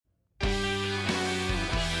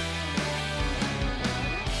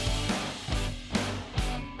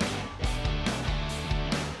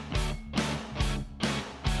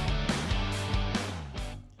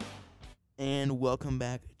and welcome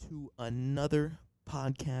back to another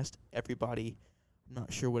podcast, everybody. I'm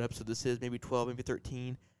not sure what episode this is, maybe 12, maybe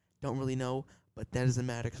 13. Don't really know, but that doesn't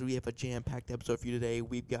matter because we have a jam-packed episode for you today.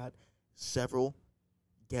 We've got several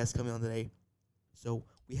guests coming on today, so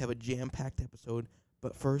we have a jam-packed episode.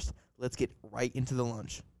 But first, let's get right into the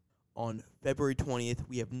lunch. On February 20th,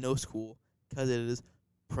 we have no school because it is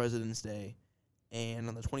President's Day. And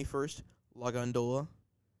on the 21st, La Gondola.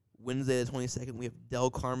 Wednesday the 22nd, we have Del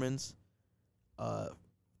Carmen's.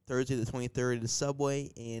 Thursday the 23rd, it is Subway.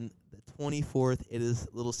 And the 24th, it is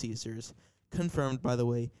Little Caesars. Confirmed, by the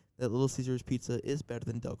way, that Little Caesars pizza is better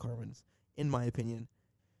than Del Carmen's, in my opinion.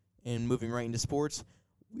 And moving right into sports,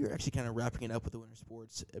 we are actually kind of wrapping it up with the winter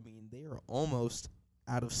sports. I mean, they are almost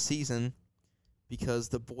out of season because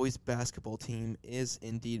the boys' basketball team is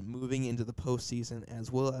indeed moving into the postseason,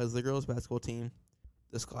 as well as the girls' basketball team.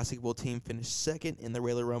 The Scholastic team finished second in the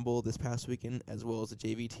Rayleigh Rumble this past weekend, as well as the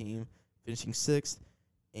JV team finishing sixth.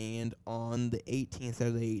 And on the 18th,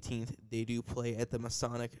 Saturday 18th, they do play at the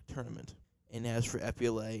Masonic tournament. And as for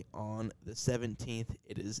FBLA, on the 17th,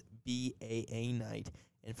 it is BAA night.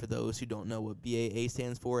 And for those who don't know what BAA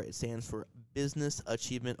stands for, it stands for Business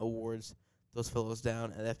Achievement Awards. Those fellows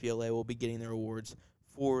down at FBLA will be getting their awards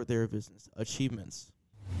for their business achievements.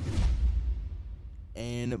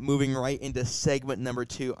 And moving right into segment number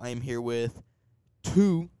 2, I am here with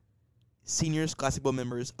 2 senior Scholastic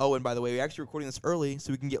members. Oh, and by the way, we're actually recording this early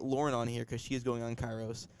so we can get Lauren on here because she is going on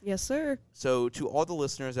Kairos. Yes, sir. So to all the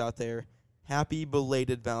listeners out there, happy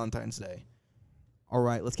belated Valentine's Day. All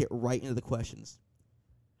right, let's get right into the questions.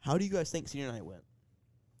 How do you guys think senior night went?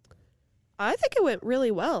 I think it went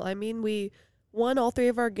really well. I mean, we won all 3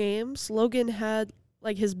 of our games. Logan had,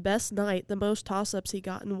 his best night, the most toss-ups he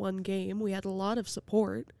got in one game. We had a lot of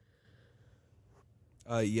support.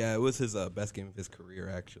 Yeah, it was his best game of his career,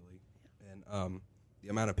 actually. And the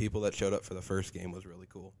amount of people that showed up for the first game was really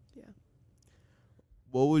cool. Yeah.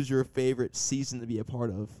 What was your favorite season to be a part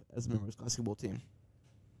of as a member of the basketball team?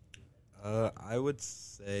 I would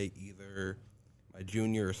say either my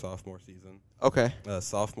junior or sophomore season. Okay.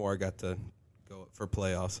 Sophomore, I got to go for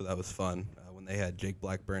playoffs, so that was fun. When they had Jake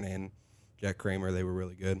Blackburn and Jack Kramer, they were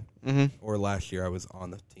really good. Mm-hmm. Or last year, I was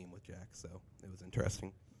on the team with Jack, so it was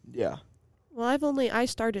interesting. Yeah. Well, I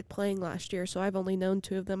started playing last year, so I've only known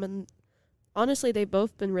 2 of them, and honestly, they've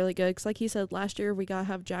both been really good. Because like he said, last year we got to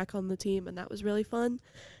have Jack on the team, and that was really fun.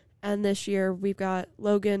 And this year we've got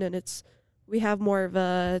Logan, and we have more of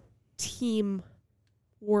a team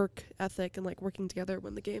work ethic and working together to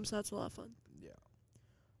win the game, so that's a lot of fun. Yeah.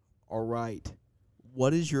 All right.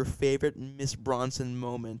 What is your favorite Miss Bronson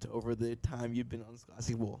moment over the time you've been on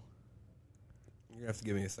Scholastic Bowl? You're going to have to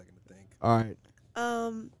give me a second to think. All right.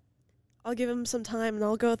 I'll give him some time, and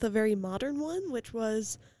I'll go with a very modern one, which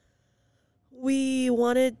was we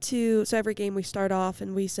wanted to, so every game we start off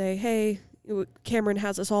and we say, hey, Cameron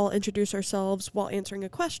has us all introduce ourselves while answering a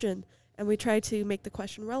question, and we try to make the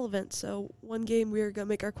question relevant. So one game we were going to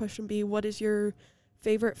make our question be, what is your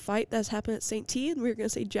favorite fight that's happened at St. T? And we were going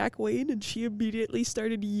to say Jack Wayne, and she immediately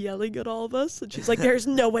started yelling at all of us, and she's like, there's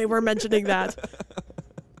no way we're mentioning that.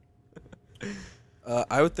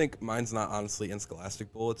 I would think mine's not honestly in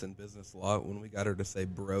Scholastic Bowl. It's in business law when we got her to say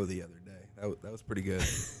bro the other day. That was pretty good.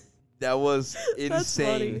 That was That's insane.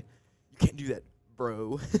 funny. You can't do that,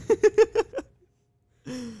 bro.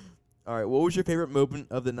 All right. What was your favorite moment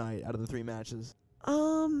of the night out of the 3 matches?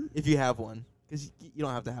 If you have one. Because you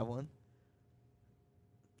don't have to have one.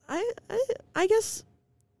 I guess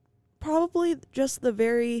probably just the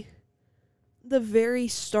very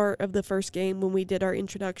start of the first game when we did our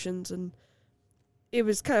introductions, and it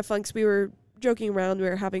was kind of fun because we were joking around, we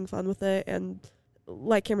were having fun with it, and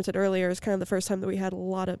like Cameron said earlier, it's kind of the first time that we had a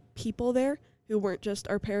lot of people there who weren't just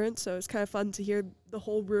our parents, so it's kind of fun to hear the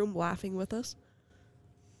whole room laughing with us.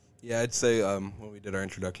 Yeah, I'd say when we did our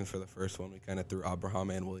introductions for the first one, we kind of threw Abraham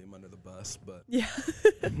and William under the bus, but yeah.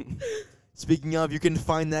 Speaking of, you can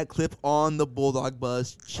find that clip on the Bulldog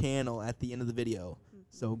Buzz channel at the end of the video. Mm-hmm.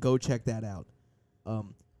 So go check that out.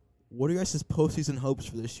 What are your guys' postseason hopes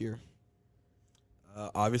for this year?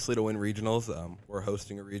 Obviously to win regionals. We're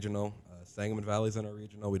hosting a regional. Sangamon Valley's in our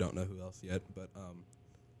regional. We don't know who else yet, but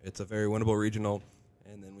it's a very winnable regional,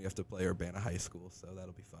 and then we have to play Urbana High School, so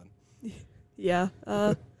that'll be fun. Yeah.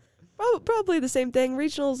 Probably the same thing.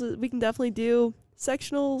 Regionals, we can definitely do.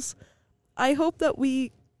 Sectionals, I hope that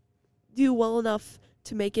we do well enough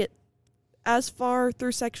to make it as far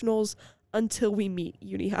through sectionals until we meet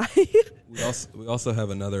Uni High. We also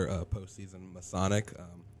have another postseason Masonic.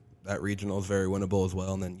 That regional is very winnable as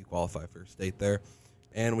well, and then you qualify for state there.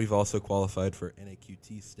 And we've also qualified for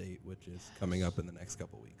NAQT State, which is coming up in the next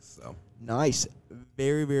couple weeks. So Nice.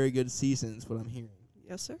 Very, very good season is what I'm hearing.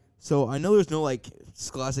 Yes, sir. So I know there's no, like,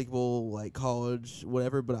 Scholastic Bowl, like, college,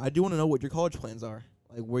 whatever, but I do want to know what your college plans are.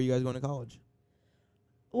 Like, where are you guys going to college?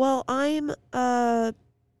 Well, I'm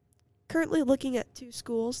currently looking at 2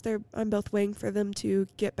 schools. I'm both waiting for them to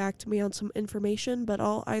get back to me on some information, but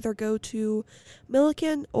I'll either go to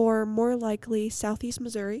Millikan or more likely Southeast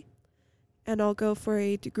Missouri, and I'll go for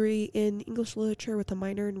a degree in English literature with a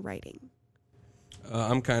minor in writing.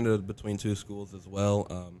 I'm kind of between 2 schools as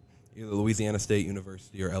well, either Louisiana State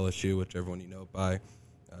University or LSU, whichever one you know it by.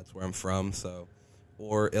 That's where I'm from.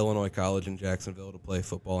 Or Illinois College in Jacksonville to play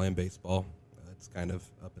football and baseball. It's kind of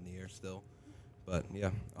up in the air still. But, yeah,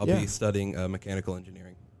 I'll be studying mechanical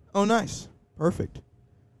engineering. Oh, nice. Perfect.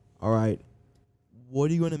 All right. What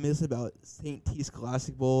are you going to miss about St. T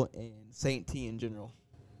Scholastic Bowl and St. T in general?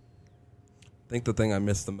 I think the thing I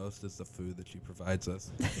miss the most is the food that she provides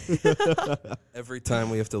us. Every time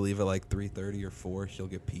we have to leave at like 3:30 or 4, she'll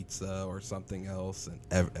get pizza or something else, and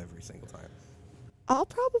every single time. I'll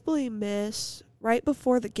probably miss right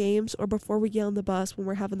before the games or before we get on the bus when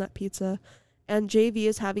we're having that pizza. And JV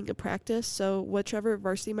is having a practice, so whichever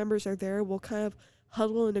varsity members are there, we'll kind of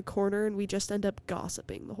huddle in a corner, and we just end up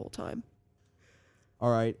gossiping the whole time. All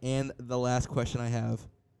right. And the last question I have.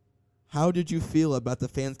 How did you feel about the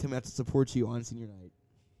fans coming out to support you on senior night?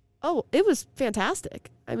 Oh, it was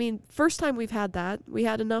fantastic. I mean, first time we've had that. We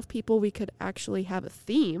had enough people we could actually have a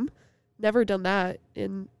theme. Never done that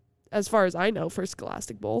in, as far as I know, for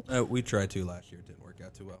Scholastic Bowl. We tried to last year. It didn't work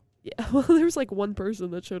out too well. Yeah, well, there was like one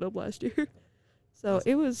person that showed up last year. So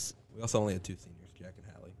it was... We also only had 2 seniors, Jack and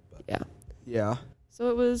Hallie. But Yeah. Yeah. So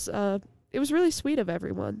it was really sweet of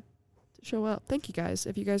everyone to show up. Thank you guys,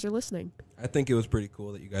 if you guys are listening. I think it was pretty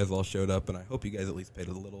cool that you guys all showed up, and I hope you guys at least paid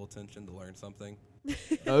a little attention to learn something.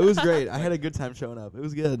 Oh, it was great. I had a good time showing up. It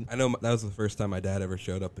was good. I know that was the first time my dad ever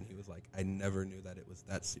showed up, and he was like, I never knew that it was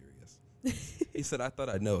that serious. He said, I thought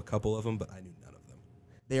I'd know a couple of them, but I knew none of them.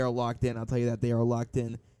 They are locked in. I'll tell you that. They are locked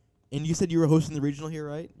in. And you said you were hosting the regional here,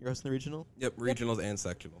 right? You're hosting the regional? Yep, regionals and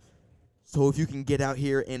sectionals. So if you can get out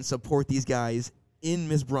here and support these guys in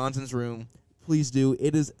Miss Bronson's room, please do.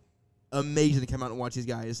 It is amazing to come out and watch these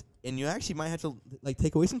guys. And you actually might have to like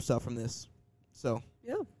take away some stuff from this. So,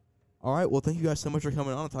 Yeah. All right. Well, thank you guys so much for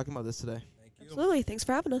coming on and talking about this today. Thank you. Absolutely. Thanks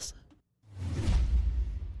for having us.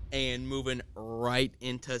 And moving right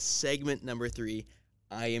into segment number 3,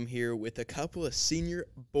 I am here with a couple of senior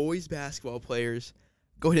boys basketball players.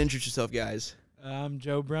 Go ahead and introduce yourself, guys. I'm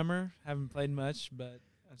Joe Bremer. Haven't played much, but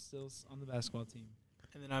I'm still on the basketball team.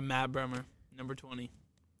 And then I'm Matt Bremer, number 20.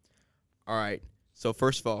 All right. So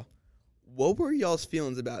first of all, what were y'all's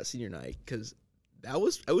feelings about senior night? Because I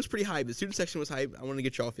was pretty hyped. The student section was hyped. I want to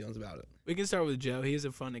get y'all feelings about it. We can start with Joe. He has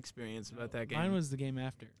a fun experience about that game. Mine was the game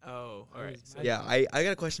after. Oh, all right. So, Yeah, I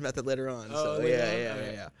got a question about that later on. Oh, So later yeah, on?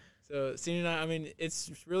 Okay. yeah. So senior night, I mean,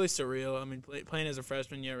 it's really surreal. I mean, playing as a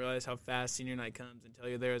freshman, you don't realize how fast senior night comes until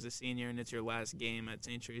you're there as a senior and it's your last game at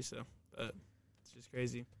St. Tree. So, it's just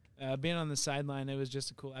crazy. Being on the sideline, it was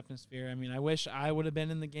just a cool atmosphere. I mean, I wish I would have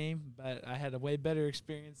been in the game, but I had a way better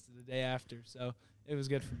experience the day after, so it was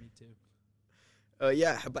good for me too.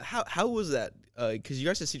 Yeah, but how was that? Because you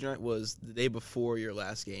guys said senior night was the day before your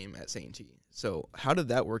last game at St. T. So how did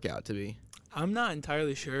that work out to be? I'm not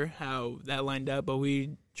entirely sure how that lined up, but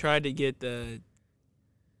we tried to get I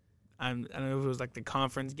don't know if it was like the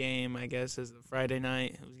conference game, I guess, as the Friday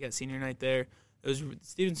night. We got senior night there. The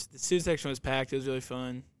student section was packed. It was really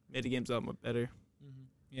fun. Made the games a lot better. Mm-hmm.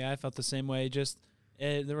 Yeah, I felt the same way.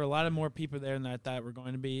 There were a lot of more people there than I thought were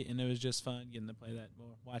going to be, and it was just fun getting to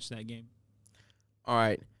watch that game. All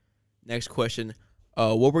right, next question.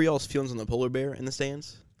 What were y'all's feelings on the polar bear in the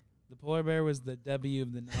stands? The polar bear was the W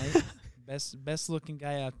of the night. Best looking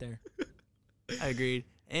guy out there. I agreed.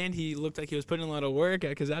 And he looked like he was putting in a lot of work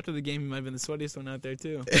because after the game, he might have been the sweatiest one out there,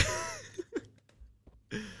 too.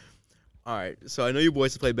 All right, so I know you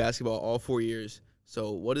boys have played basketball all 4 years.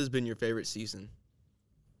 So what has been your favorite season?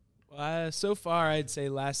 Well, so far, I'd say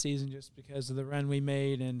last season just because of the run we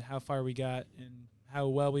made and how far we got and how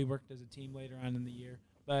well we worked as a team later on in the year.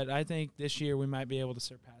 But I think this year we might be able to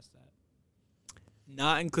surpass that.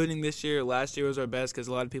 Not including this year. Last year was our best because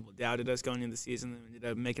a lot of people doubted us going into the season and ended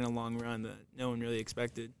up making a long run that no one really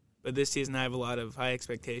expected. But this season I have a lot of high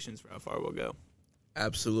expectations for how far we'll go.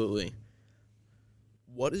 Absolutely.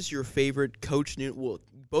 What is your favorite Coach Noonan? Well,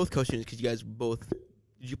 both Coach Noonans, because you guys both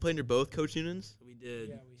 – did you play under both Coach Noonans? We did.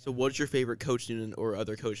 Yeah, So what's your favorite Coach Noonan or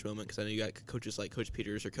other coach moment? Because I know you got coaches like Coach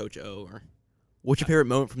Peters or Coach O. Or what's your favorite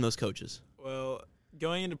moment from those coaches? Well,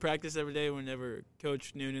 going into practice every day, whenever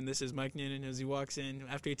Coach Noonan, this is Mike Noonan, as he walks in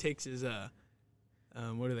after he takes his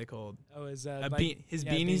what are they called? Oh, his his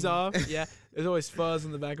beanies off. Yeah, there's always fuzz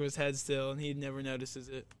on the back of his head still, and he never notices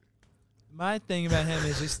it. My thing about him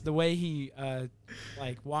is just the way he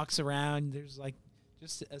walks around. There's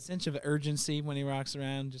just a sense of urgency when he walks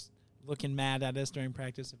around, just looking mad at us during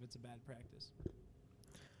practice if it's a bad practice.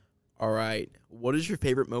 All right. What is your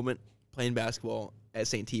favorite moment playing basketball at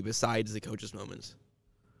St. T besides the coach's moments?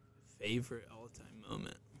 Favorite all-time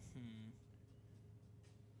moment?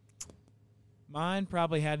 Mine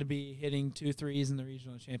probably had to be hitting 2 threes in the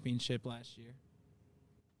regional championship last year.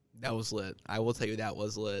 That was lit. I will tell you that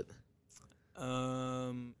was lit.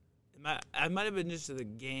 I might have been just to the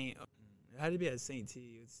game. It had to be at St.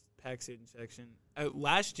 T. It's packed student section.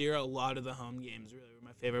 Last year, a lot of the home games really were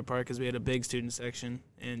my favorite part because we had a big student section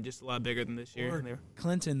and just a lot bigger than this year. Or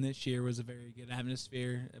Clinton this year was a very good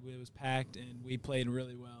atmosphere. It was packed, and we played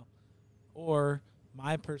really well. Or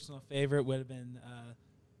my personal favorite would have been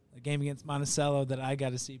a game against Monticello that I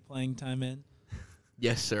got to see playing time in.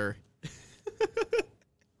 Yes, sir.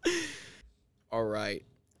 All right.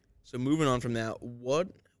 So moving on from that, what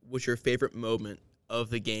was your favorite moment of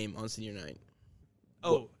the game on senior night?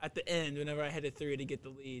 Oh, at the end, whenever I hit a 3 to get the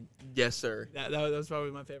lead. Yes, sir. That was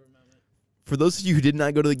probably my favorite moment. For those of you who did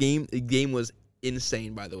not go to the game was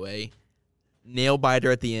insane, by the way. Nail biter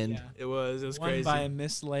at the end. Yeah. It was Won crazy. by a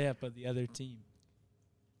missed layup of the other team.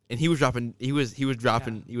 And he was dropping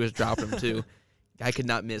them too. I could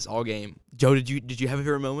not miss all game. Joe, did you have a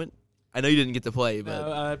favorite moment? I know you didn't get to play, but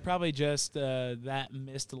No, probably just that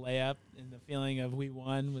missed layup and the feeling of we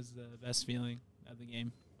won was the best feeling of the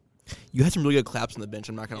game. you had some really good claps on the bench.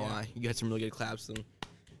 I'm not gonna Yeah. lie, you had some really good claps. And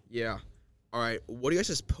yeah. All right, what are you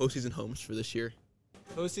guys' postseason hopes for this year?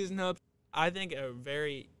 Postseason hopes, I think a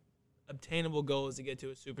very obtainable goal is to get to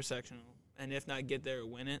a super sectional, and if not get there,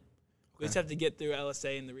 win it. We just have to get through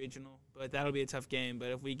LSA in the regional, but that'll be a tough game. But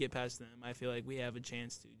if we get past them, I feel like we have a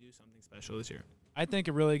chance to do something special this year. I think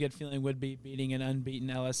a really good feeling would be beating an unbeaten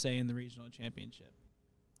LSA in the regional championship.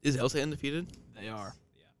 Is LSA undefeated? They are.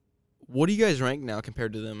 Yeah. What do you guys rank now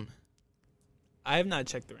compared to them? I have not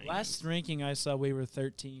checked the rankings. Last ranking I saw, we were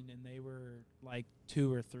 13, and they were like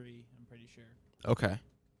 2 or 3, I'm pretty sure. Okay,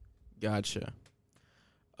 gotcha.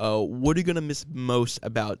 What are you gonna miss most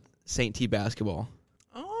about St. T basketball?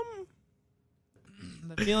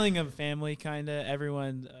 The feeling of family, kind of,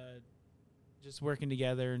 everyone just working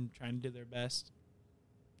together and trying to do their best.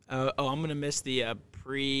 I'm going to miss the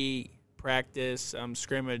pre-practice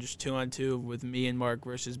scrimmage 2-on-2 with me and Mark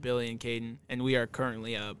versus Billy and Caden, and we are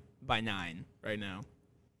currently up by 9 right now.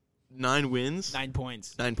 9 wins? 9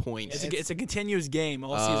 points. 9 points. It's a continuous game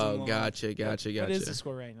all season long. Oh, gotcha. What is the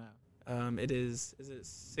score right now? It is it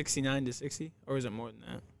 69-60, or is it more than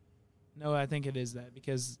that? No, I think it is that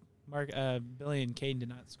because Billy and Caden did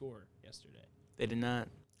not score yesterday. They did not.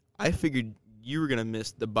 I figured you were gonna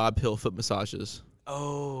miss the Bob Hill foot massages.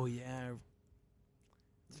 Oh, yeah.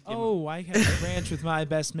 Oh, I had a branch with my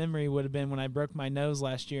best memory would have been when I broke my nose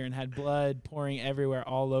last year and had blood pouring everywhere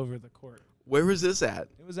all over the court. Where was this at?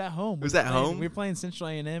 It was at home. Was that home? We were playing Central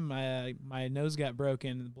A&M. My nose got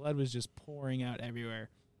broken and the blood was just pouring out everywhere.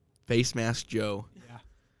 Face mask Joe. Yeah.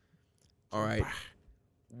 All right.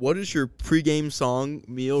 What is your pregame song,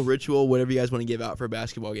 meal, ritual, whatever you guys want to give out for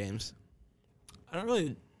basketball games? I don't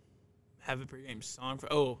really have a pregame song for.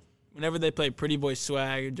 Oh, whenever they play Pretty Boy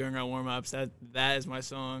Swag during our warm-ups, that is my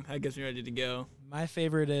song. That gets me ready to go. My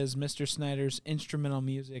favorite is Mr. Snyder's instrumental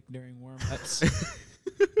music during warm-ups.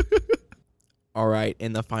 All right,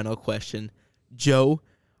 and the final question. Joe,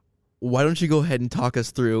 why don't you go ahead and talk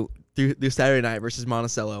us through Saturday night versus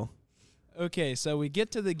Monticello? Okay, so we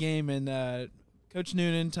get to the game, and Coach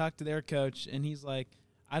Noonan talked to their coach, and he's like,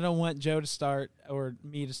 I don't want Joe to start or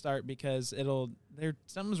me to start because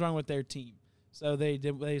something's wrong with their team. So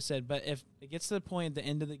they said, but if it gets to the point at the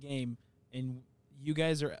end of the game and you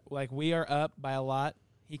guys are like, we are up by a lot,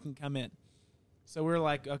 he can come in. So we're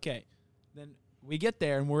like, okay. Then we get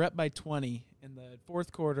there and we're up by 20 in the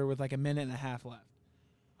fourth quarter with like a minute and a half left.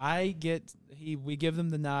 We give them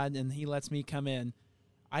the nod and he lets me come in.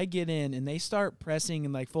 I get in and they start pressing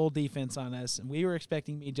and like full defense on us. And we were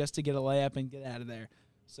expecting me just to get a layup and get out of there.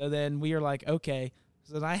 So then we were like, okay.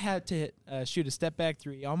 So then I had to shoot a step back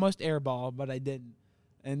 3, almost air ball, but I didn't.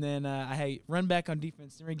 And then I run back on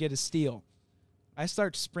defense, then we get a steal. I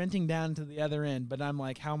start sprinting down to the other end, but I'm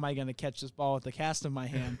like, how am I going to catch this ball with the cast of my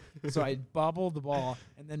hand? So I bobbled the ball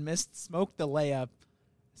and then smoked the layup.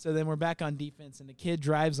 So then we're back on defense, and the kid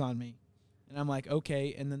drives on me. And I'm like,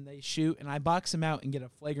 okay. And then they shoot, and I box him out and get a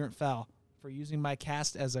flagrant foul for using my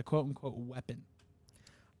cast as a quote-unquote weapon.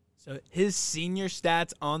 So his senior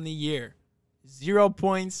stats on the year: 0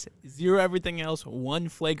 points, 0 everything else, 1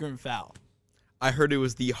 flagrant foul. I heard it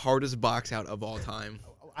was the hardest box out of all time.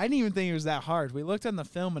 I didn't even think it was that hard. We looked on the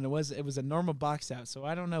film, and it was a normal box out. So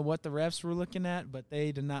I don't know what the refs were looking at, but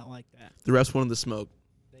they did not like that. The refs wanted the smoke.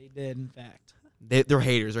 They did, in fact. They're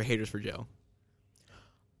haters. They're haters for Joe.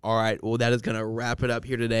 All right. Well, that is going to wrap it up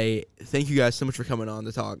here today. Thank you guys so much for coming on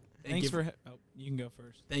to talk. Thanks for you can go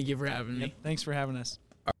first. Thank you for having me. Thanks for having us.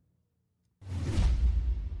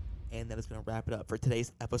 And that is going to wrap it up for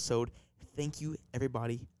today's episode. Thank you,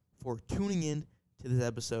 everybody, for tuning in to this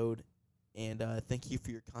episode. And thank you for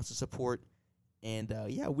your constant support. And,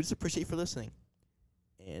 we just appreciate you for listening.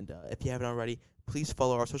 And if you haven't already, please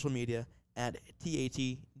follow our social media at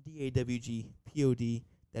THEDAWGPOD.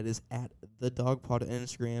 That is at the Dawgpod on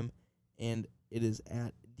Instagram. And it is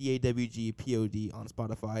at DAWGPOD on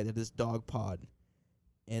Spotify. That is Dawgpod.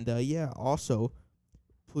 And, also,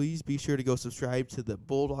 please be sure to go subscribe to the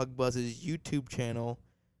Bulldog Buzz's YouTube channel.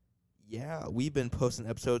 Yeah, we've been posting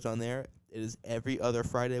episodes on there. It is every other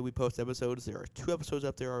Friday we post episodes. There are 2 episodes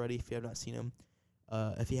up there already if you have not seen them.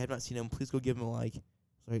 If you have not seen them, please go give them a like.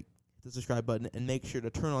 Hit the subscribe button and make sure to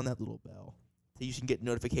turn on that little bell so you can get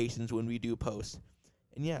notifications when we do post.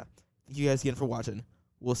 And thank you guys again for watching.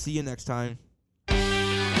 We'll see you next time.